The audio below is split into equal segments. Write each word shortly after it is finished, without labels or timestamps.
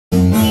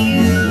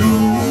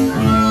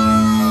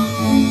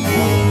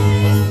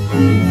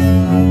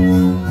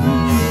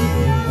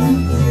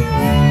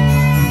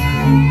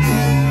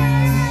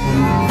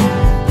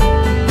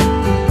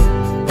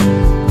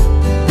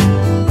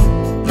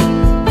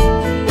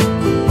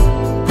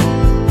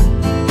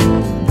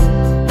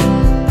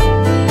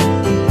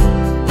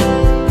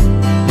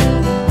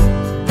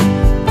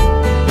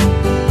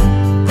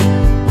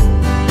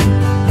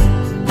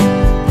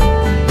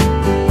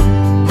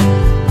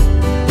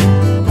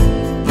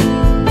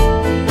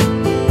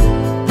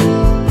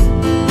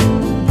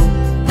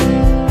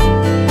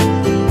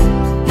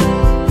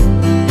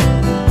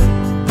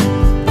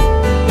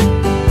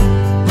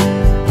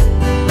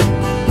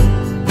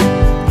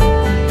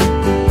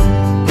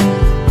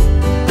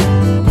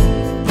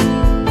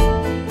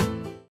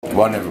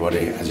one,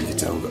 everybody, as you can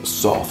tell, we've got a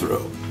sore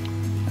throat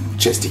and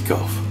chesty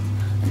cough,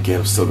 and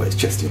Caleb's still got his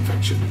chest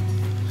infection.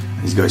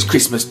 And he's got his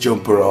Christmas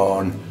jumper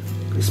on.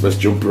 Christmas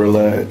jumper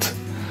alert.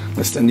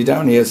 Let's stand you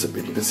down here so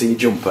people can see your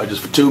jumper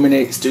just for 2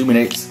 minutes. 2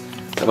 minutes.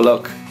 Have a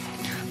look.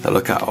 Have a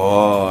look at.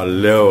 Oh,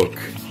 look.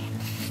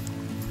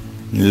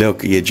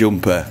 Look at your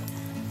jumper.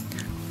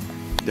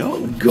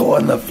 Don't go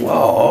on the floor.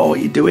 Oh, what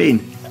are you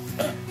doing?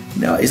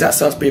 No, is that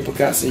so people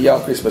can't see your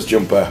Christmas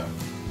jumper?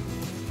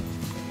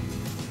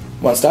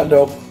 Come on, stand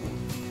up.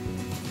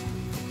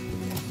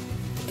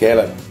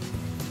 Caleb.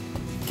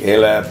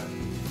 Caleb.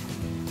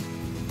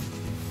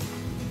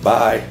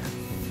 Bye.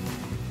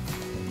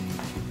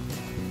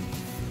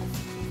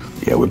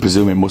 Yeah, we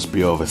presume it must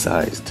be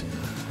oversized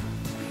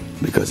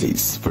because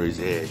it's for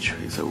his age.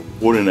 It's a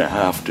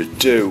 1.5 to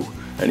 2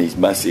 and he's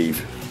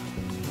massive.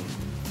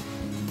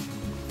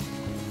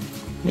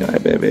 You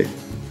alright, baby?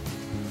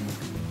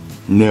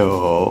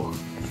 No.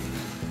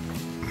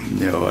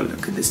 No,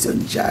 look at the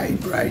sunshine,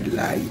 bright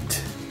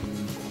light.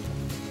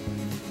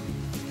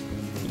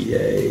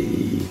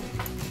 Yay.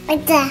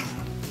 Like that.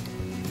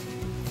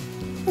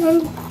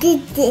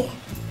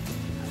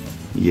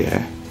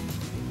 Yeah.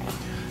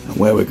 And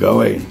where we're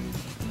going?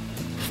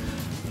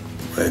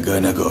 We're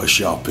gonna go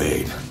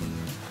shopping.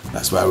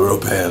 That's why we're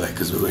up early,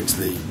 because we went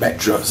to the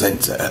Metro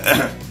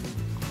Centre,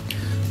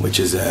 which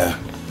is a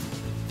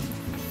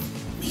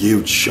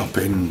huge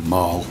shopping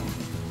mall,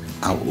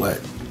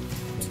 outlet,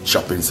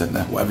 shopping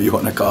centre, whatever you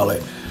want to call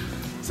it.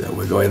 So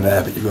we're going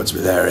there, but you've got to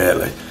be there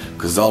early,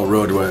 because all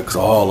roadworks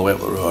all the way up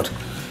the road.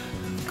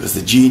 Because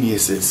the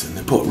geniuses, and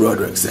they put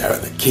roadworks there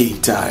at the key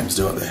times,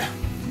 don't they?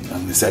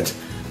 And they said,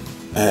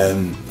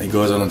 it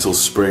goes on until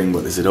spring,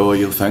 but they said, oh,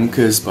 you'll thank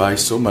us by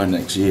summer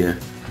next year.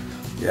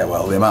 Yeah,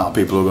 well, the amount of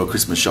people who go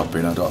Christmas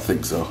shopping, I don't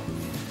think so.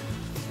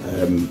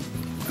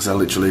 So I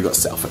literally got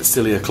set off at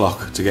silly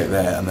o'clock to get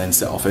there, and then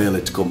set off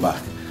early to come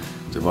back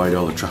to avoid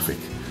all the traffic.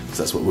 Because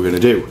that's what we're going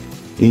to do,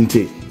 ain't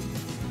it?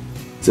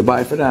 So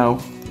bye for now.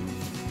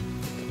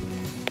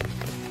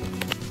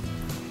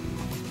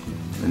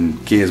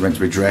 And Kia's meant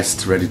to be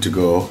dressed, ready to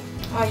go.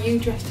 Are you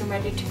dressed and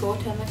ready to go?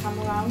 Turn the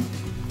camera around.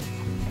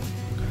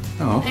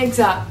 Oh.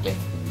 Exactly.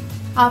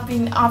 I've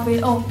been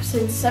up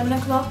since 7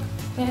 o'clock,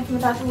 waiting for my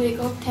dad to wake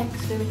up,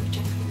 text him if he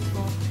checks his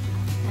phone.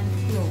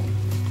 And no,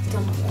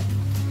 still not there.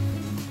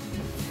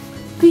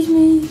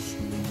 Christmas.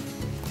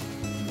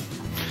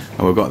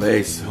 And we've got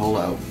this, hold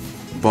out.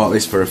 Bought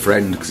this for a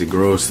friend because he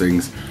grows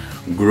things.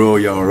 Grow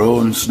your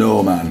own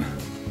snowman.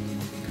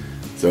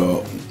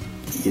 So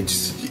you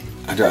just,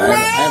 I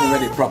haven't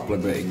read it properly,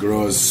 but it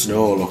grows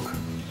snow. Look,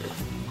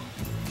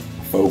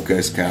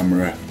 focus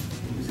camera.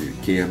 Is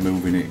it Kia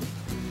moving it?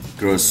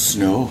 Grows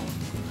snow.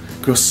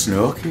 Grows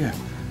snow, Kia.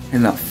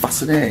 Isn't that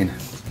fascinating?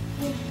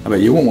 I bet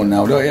you want one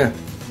now, don't you?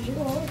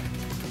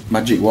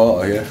 Magic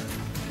water, yeah.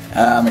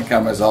 Ah, my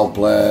camera's all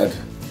blurred.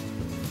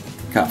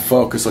 Can't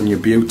focus on your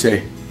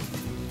beauty.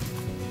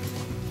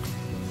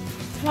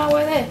 Can I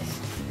wear this?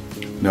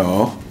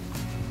 No.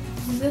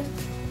 What is it?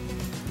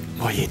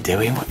 What are you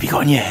doing? What have you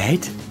got on your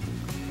head?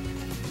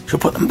 Shall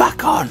we put them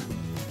back on?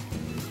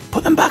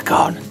 Put them back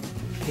on.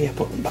 Here,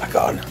 put them back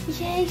on.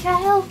 Yay,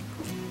 Kyle.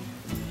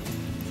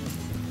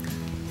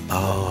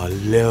 Oh,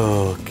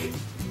 look.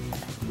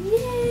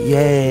 Yay.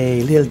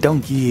 Yay, little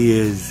donkey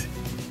ears.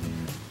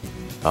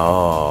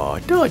 Oh,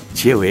 don't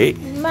chew it.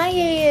 My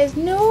ears,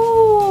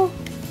 no.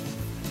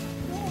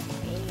 My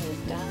ears,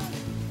 Dad.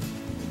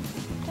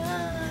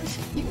 Dad.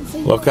 You can see.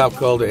 Look how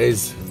cold it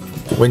is.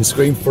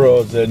 Windscreen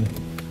frozen.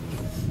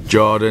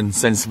 Jordan,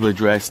 sensibly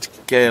dressed.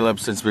 Caleb,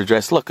 sensibly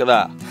dressed. Look at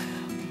that.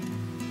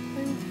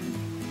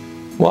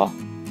 What?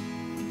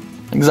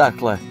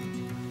 Exactly.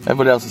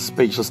 Everybody else is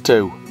speechless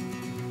too.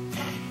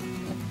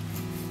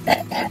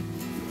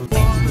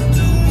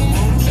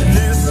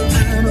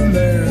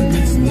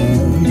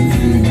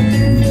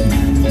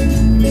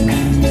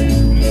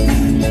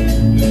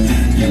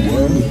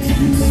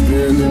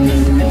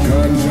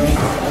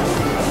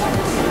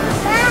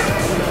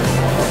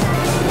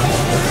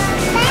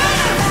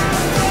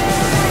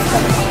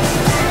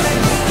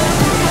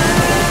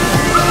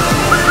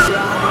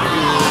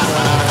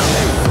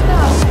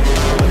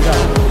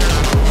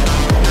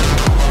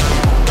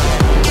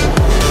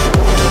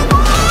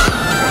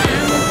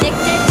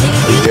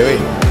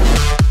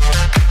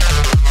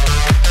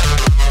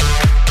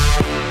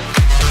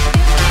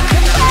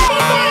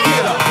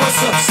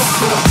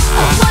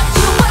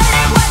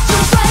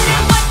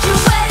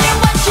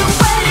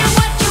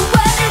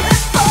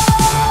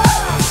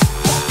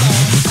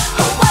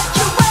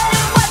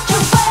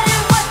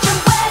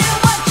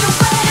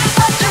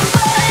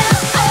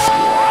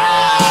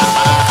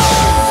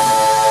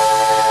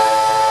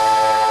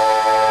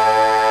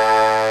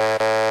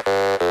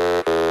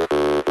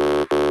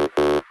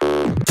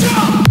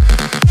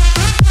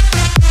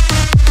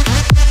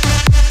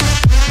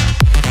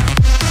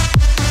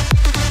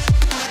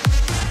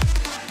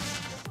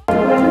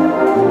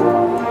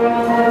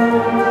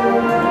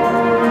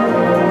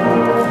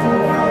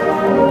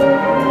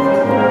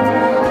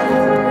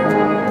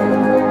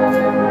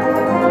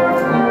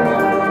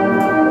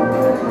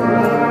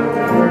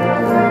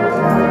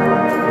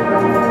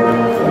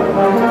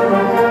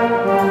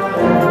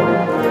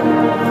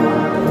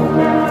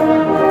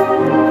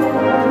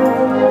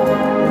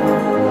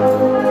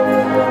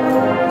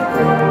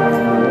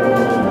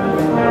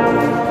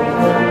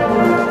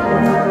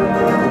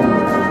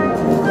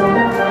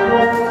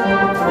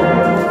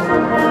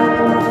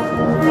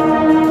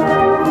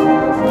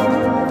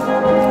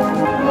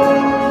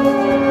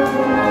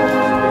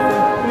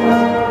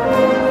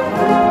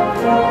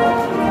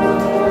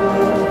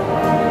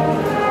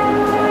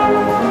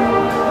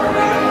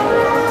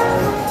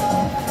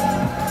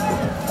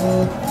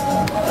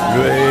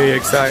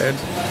 excited.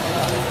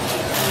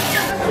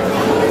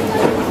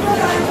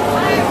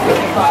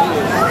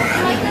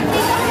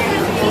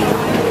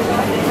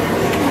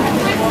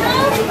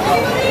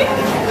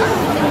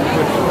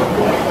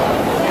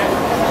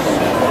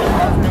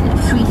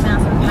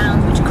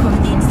 which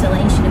covered the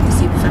installation of the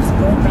super fast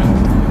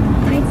broadband.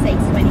 I'd say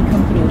to any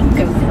company,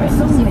 go for it.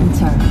 Some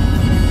winter.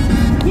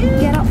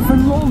 Get up for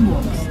long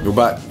walks. We're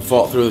back,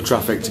 fought through the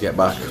traffic to get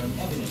back.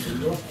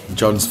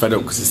 John's fed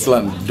up because he still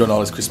hasn't done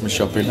all his Christmas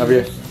shopping, have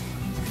you?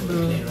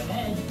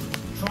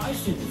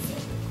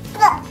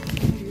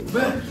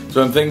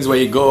 So them things where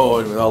you go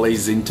with all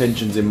these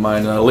intentions in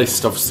mind and a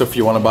list of stuff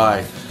you want to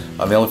buy,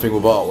 and the only thing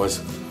we bought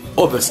was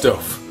other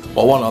stuff,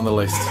 what wasn't on the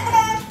list.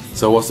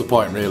 So what's the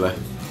point really?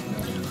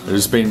 It'd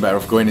just been better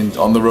off going in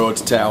on the road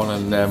to town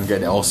and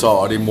getting it all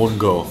sorted in one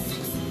go.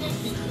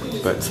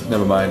 But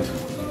never mind.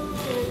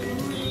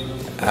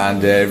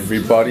 And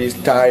everybody's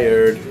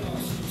tired.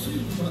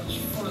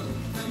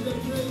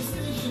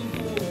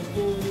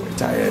 We're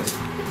tired.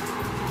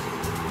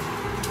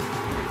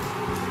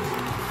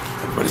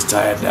 Everybody's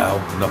tired now.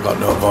 We've not got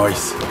no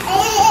voice.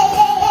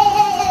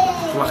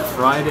 Black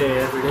Friday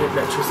every day,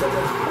 breakfast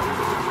every day.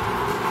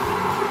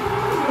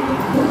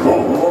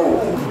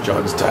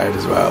 John's tired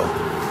as well.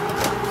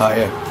 Are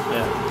you?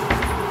 Yeah.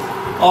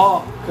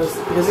 Oh, because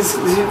this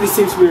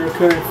seems to be a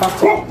recurring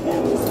factor.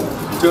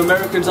 Do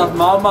Americans have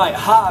Marmite?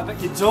 Ha, I bet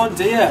you don't,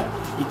 do you?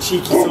 You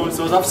cheeky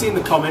so-and-sos. I've seen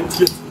the comments,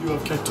 yes, you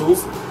have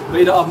kettles. But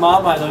you don't have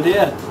Marmite though, do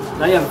you?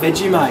 Now you have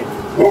Vegemite.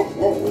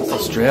 That's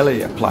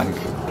Australia, you plank.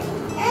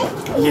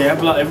 Yeah,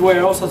 but like, everywhere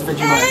else has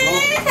Vegemite as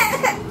well.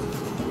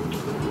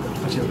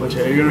 Watch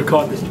it, are you going to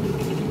record this?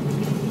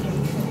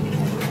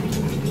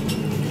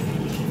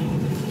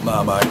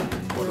 Marmite.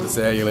 What do they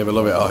say? You'll either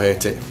love it or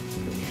hate it.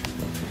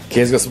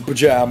 Kay's got some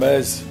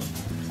pyjamas.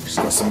 She's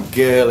got some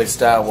girly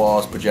Star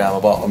Wars pyjama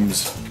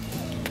bottoms.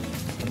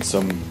 And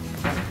some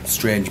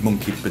strange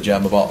monkey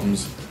pyjama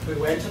bottoms. We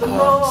went to the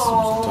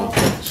mall.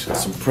 She's got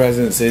some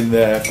presents in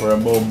there for her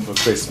mum for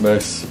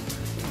Christmas.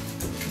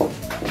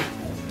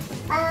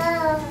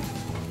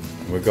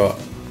 We've got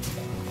a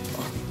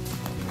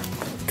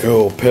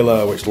cool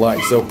pillow which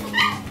lights up.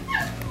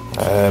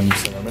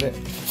 Just a minute.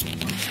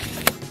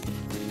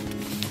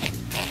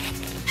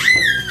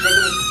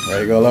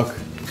 There you go, look.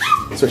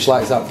 Switch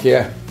lights up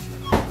here.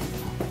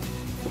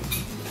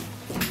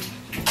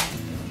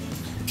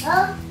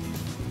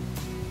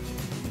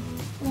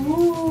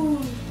 Ooh.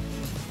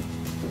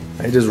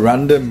 It just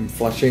random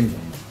flashing.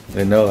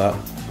 Didn't know that.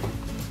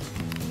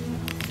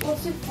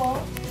 What's it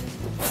for?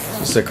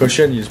 Just a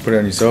cushion, you just put it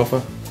on your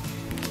sofa.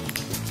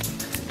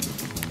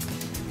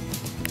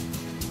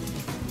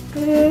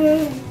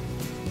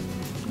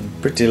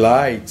 Pretty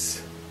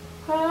lights.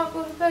 Can I not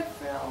go to bed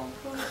for it or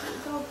go to bed?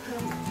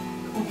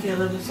 Okay,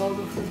 let us all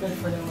go to bed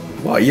for now.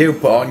 What you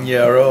put on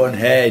your own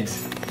head.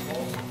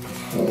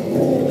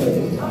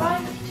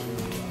 Alright.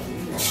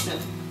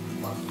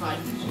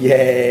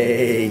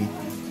 Yay!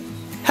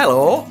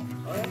 Hello!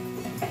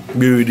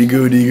 Goody,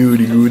 goody,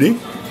 goody, goody.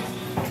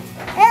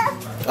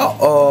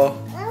 Uh-oh.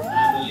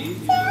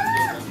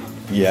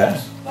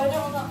 Yeah. I don't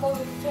want that boy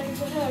to turn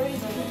to her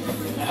either.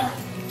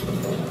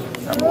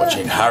 I'm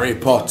watching Harry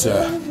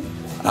Potter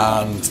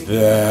and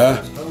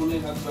the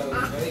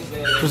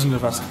Prisoner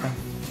of Azkaban.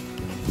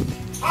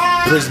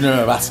 Prisoner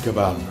of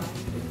Azkaban.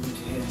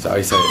 Is that how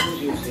you say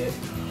it?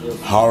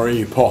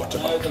 Harry Potter.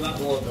 And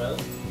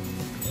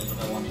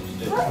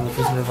the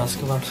Prisoner of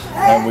Azkaban.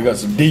 And we got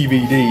some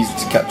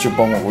DVDs to catch up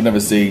on what we've never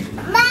seen.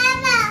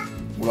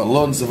 We've got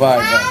Lone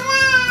Survivor.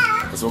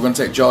 So we're going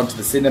to take John to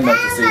the cinema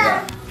to see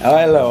that. Oh,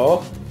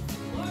 hello.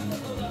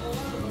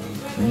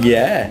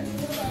 Yeah.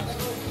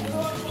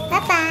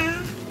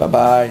 Bye-bye.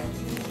 Bye-bye.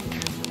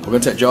 We're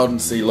going to take Jordan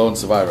to see Lone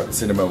Survivor at the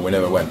cinema. We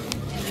never went.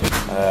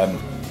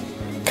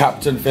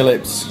 Captain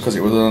Phillips, because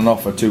it was on an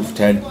offer, 2 for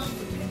 $10.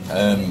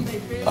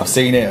 I've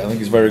seen it. I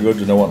think it's very good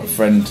and I want a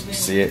friend to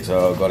see it,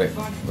 so I got it.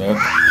 Yeah.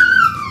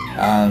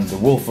 And The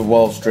Wolf of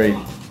Wall Street.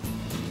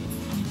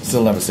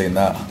 Still never seen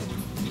that.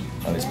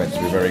 And it's meant to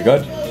be very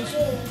good.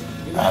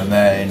 And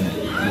then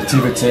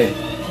Nativity,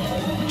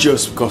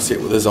 just because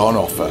it was on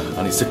offer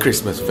and it's a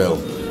Christmas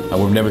film and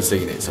we've never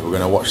seen it, so we're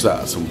going to watch that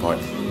at some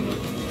point.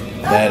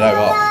 Then I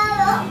got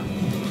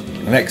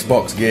an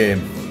Xbox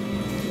game,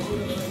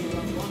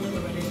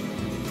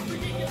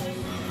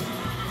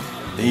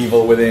 The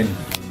Evil Within.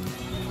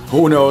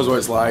 Who knows what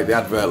it's like? The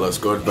advert looks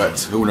good,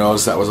 but who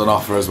knows, that was on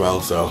offer as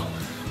well, so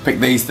pick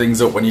these things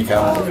up when you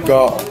can. We've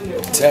got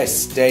Tess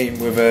staying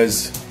with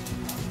us.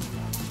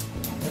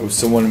 It was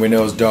someone we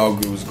know's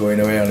dog who's going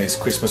away on his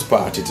Christmas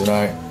party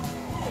tonight.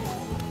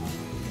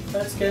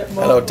 Let's get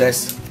more. Hello,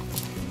 Tess.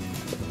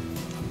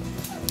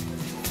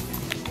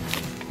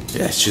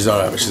 Yes, she's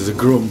alright, but she's a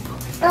grump.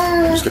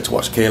 Just got to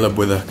watch Caleb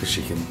with her because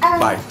she can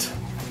bite.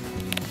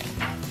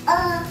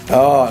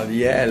 Oh,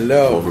 yeah,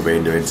 hello. What we've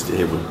been doing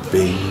today, we've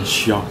been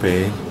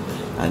shopping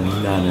and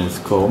Nana's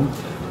come.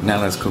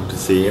 Nana's come to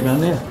see him,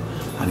 hasn't he?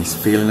 And he's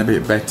feeling a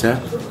bit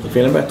better. You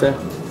feeling better?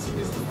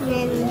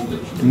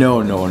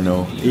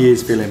 No. He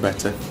is feeling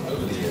better.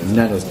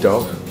 Nana's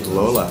dog,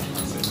 Lola.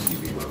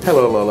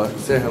 Hello, Lola.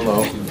 Say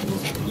hello.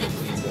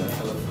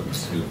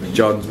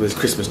 John with his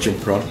Christmas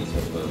jumper on.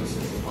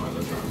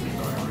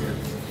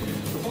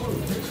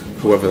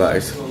 Whoever that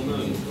is.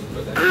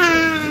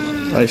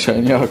 Are you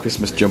showing your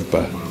Christmas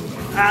jumper?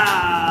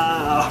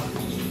 Ah!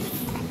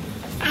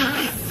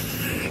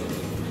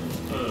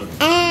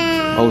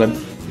 Hold him.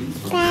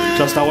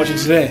 Shall I start watching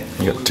today?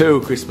 You got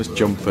 2 Christmas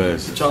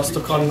jumpers. Shall I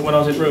stuck on when I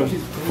was in room?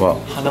 What?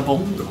 Hannibal.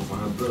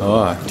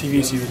 Oh,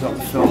 TV series, not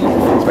the film.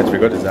 it's meant to be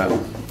good, is that?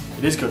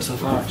 It is good so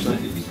far, actually.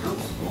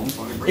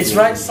 It's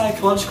right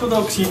psychological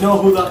though, because you know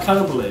who that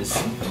cannibal is,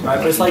 right?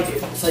 But it's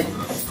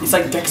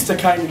like Dexter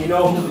kind of, you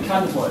know who the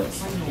cannibal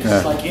is. It's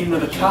Yeah. like in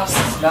with the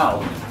cast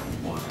now.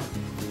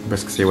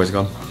 Best to see where he's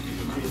gone.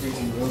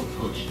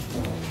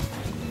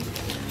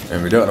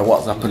 And we don't know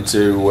what's happened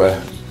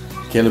to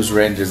Caleb's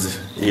Rangers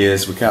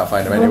ears. We can't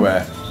find him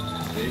anywhere.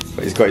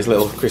 But he's got his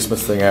little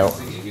Christmas thing out.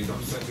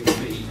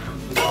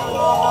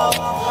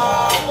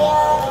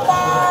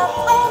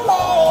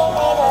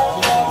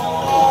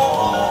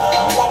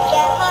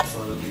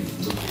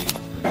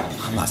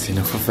 And that's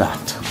enough of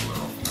that.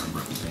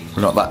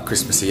 We're not that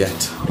Christmassy yet.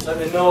 It's like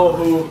they know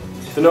who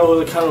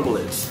the cannibal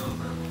is.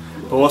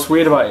 But what's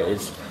weird about it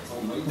is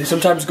they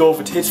sometimes go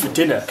for tits for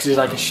dinner because he's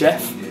like a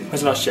chef.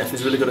 He's not a chef,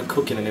 he's really good at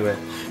cooking anyway.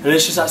 And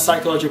it's just that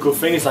psychological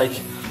thing. It's like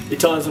he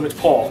tells them it's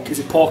pork. Is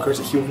it pork or is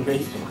it human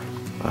meat?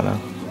 I know.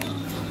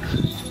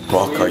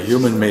 Pork or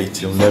human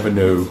meat, you'll never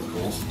know.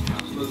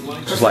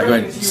 It's like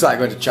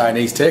going to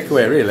Chinese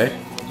takeaway, really.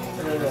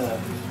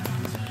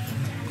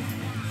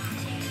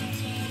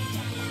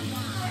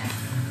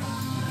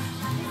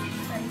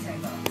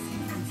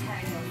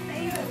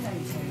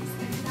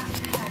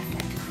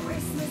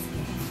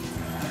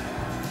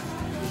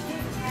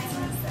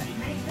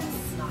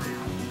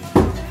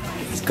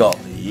 He's got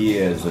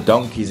ears, the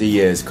donkey's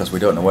ears, because we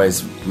don't know where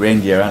his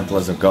reindeer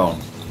antlers have gone.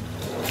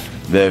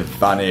 They've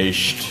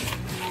vanished.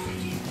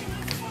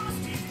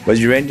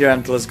 Where's your reindeer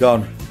antlers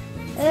gone?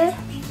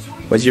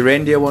 Where's your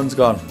reindeer ones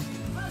gone?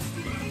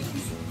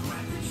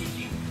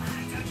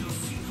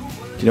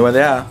 Do you know where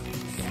they are?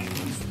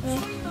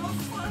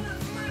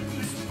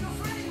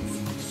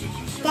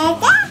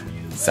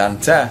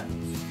 Santa.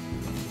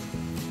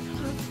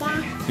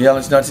 You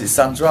haven't noticed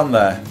Santa on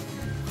there?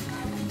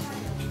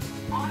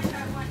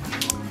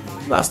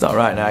 That's not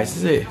right nice,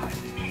 is it?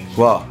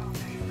 What?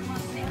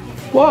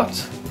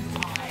 What?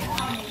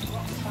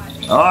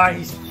 Oh,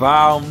 he's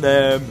found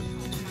them.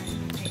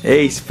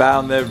 He's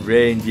found the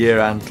reindeer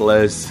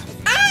antlers.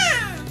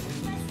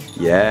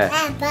 Yeah.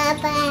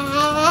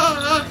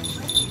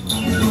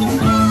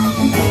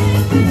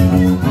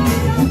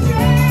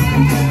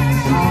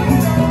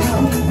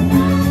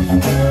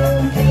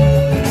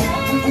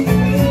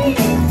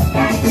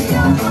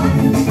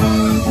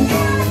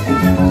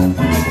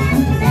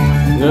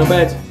 You go to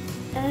bed?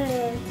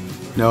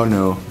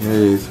 No. Here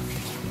he is.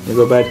 You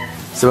go to bed.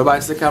 So bye-bye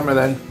to the camera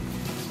then.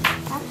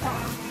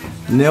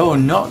 No,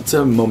 not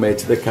to mummy,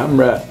 to the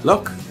camera.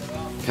 Look,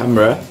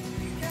 camera,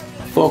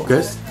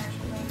 focus.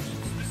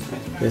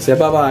 Okay, say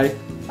bye-bye.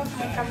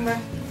 Okay,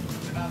 camera.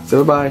 Say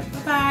bye-bye.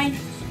 Bye.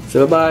 Say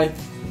bye-bye.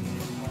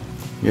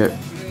 Yeah.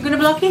 I'm gonna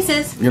block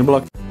kisses. You're gonna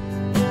block.